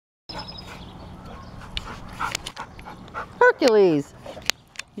Hercules,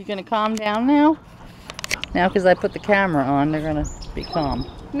 you gonna calm down now? Now, because I put the camera on, they're gonna be calm.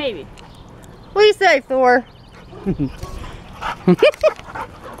 Maybe. What do you say, Thor?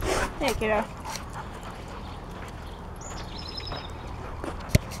 Hey, kiddo.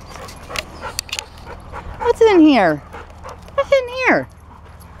 What's in here? What's in here?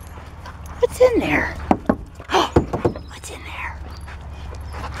 What's in there? What's in there?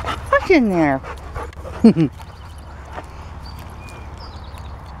 What's in there?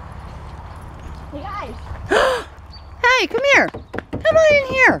 Hey, guys. Hey, come here. Come on in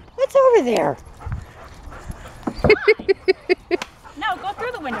here. What's over there? No, go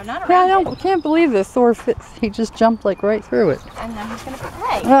through the window, not around. Yeah, I can't believe this. Thor fits. He just jumped like right through it. And then he's gonna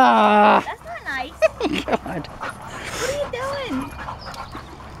play. Ah. That's not nice. God. What are you doing?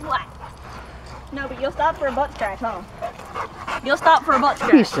 What? No, but you'll stop for a butt scratch, huh? You'll stop for a butt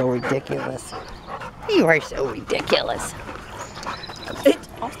scratch. You're so ridiculous. You are so ridiculous.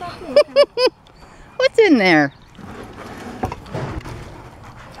 I'll stop you. What's in there?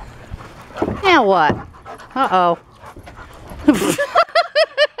 Now what? Uh-oh. I'll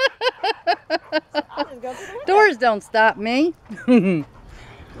just go through the window. Doors don't stop me. I'll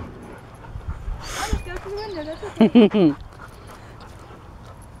just go through the window, that's okay.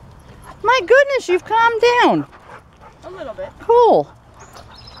 My goodness, you've calmed down. A little bit. Cool.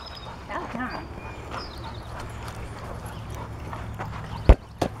 Calm down.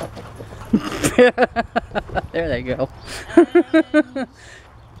 There they go.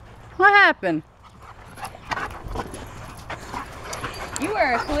 What happened? You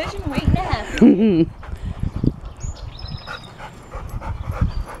are a collision waiting to happen.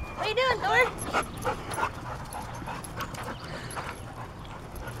 What are you doing, Thor?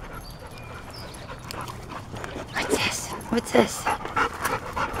 What's this? What's this?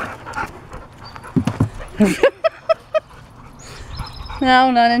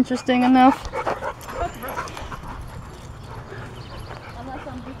 No, not interesting enough. Unless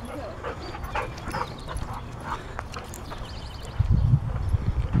I'm beating kill.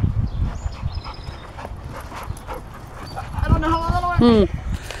 I don't know how that'll work.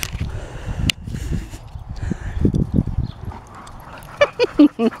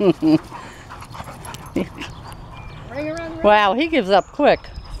 Ring around the ring. Wow, he gives up quick.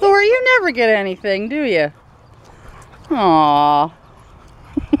 Thor, you never get anything, do you? Aww.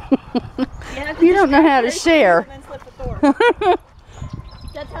 You don't know how to share. And then slip the Thor.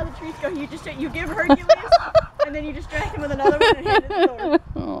 That's how the treats go. You give Hercules, and then you distract him with another one and hand it to Thor.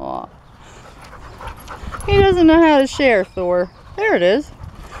 Aww. He doesn't know how to share, Thor. There it is.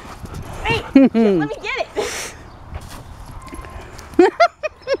 Wait, let me get it.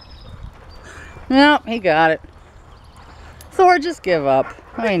 Nope, he got it. Thor, just give up.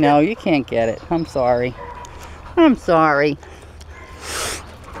 I know, you can't get it. I'm sorry. I'm sorry.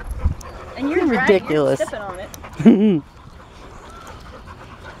 And you're ridiculous. You're stepping on it.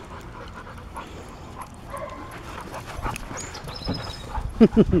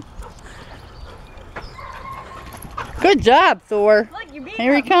 Good job, Thor. Look, you're beating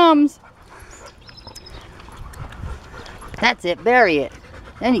Here he him. comes. That's it, bury it.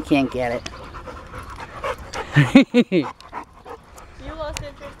 Then you can't get it. You lost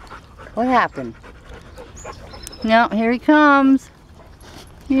interest. What happened? No, here he comes.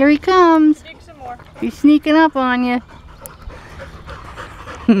 Here he comes. Dig some more. He's sneaking up on you.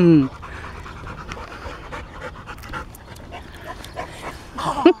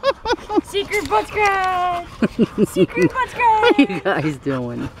 Secret butt scratch! Secret butt What scratch! are you guys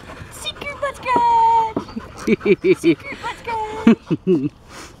doing? Secret butt scratch! Secret butt scratch!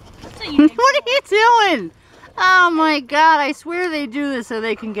 So you dig What are you doing? Oh my God, I swear they do this so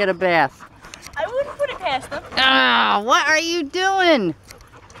they can get a bath. I wouldn't put it past them. Ah, what are you doing?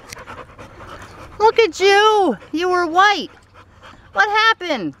 Look at you. You were white. What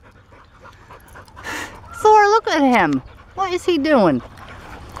happened? Thor, look at him. What is he doing?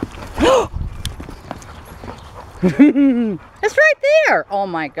 It's right there. Oh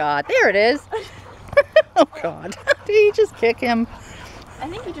my God, there it is. Oh God, did he just kick him? I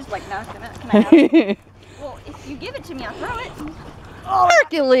think you just like knocked him out. Can I have it? Well, if you give it to me, I'll throw it. Oh,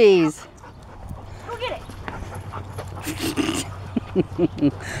 Hercules. Go get it.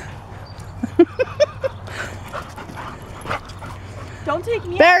 Don't take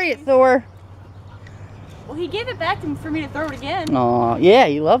me Bury out. it, Thor. Well, he gave it back to me for me to throw it again. Oh, yeah,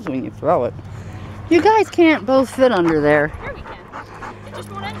 he loves when you throw it. You guys can't both fit under there. Sure we can. It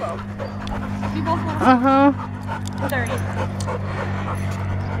just won't end well. We both want to. Uh-huh. Dirty.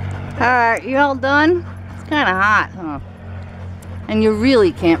 Alright, you all done? It's kind of hot, huh? And you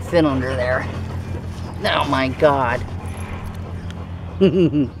really can't fit under there. Oh my God.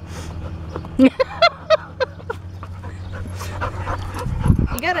 You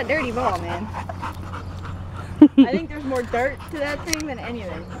got a dirty ball, man. I think there's more dirt to that thing than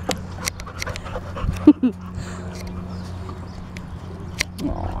anything.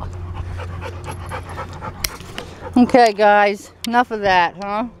 Aw. Okay, guys. Enough of that,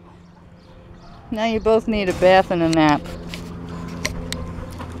 huh? Now you both need a bath and a nap.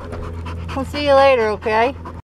 I'll see you later, okay?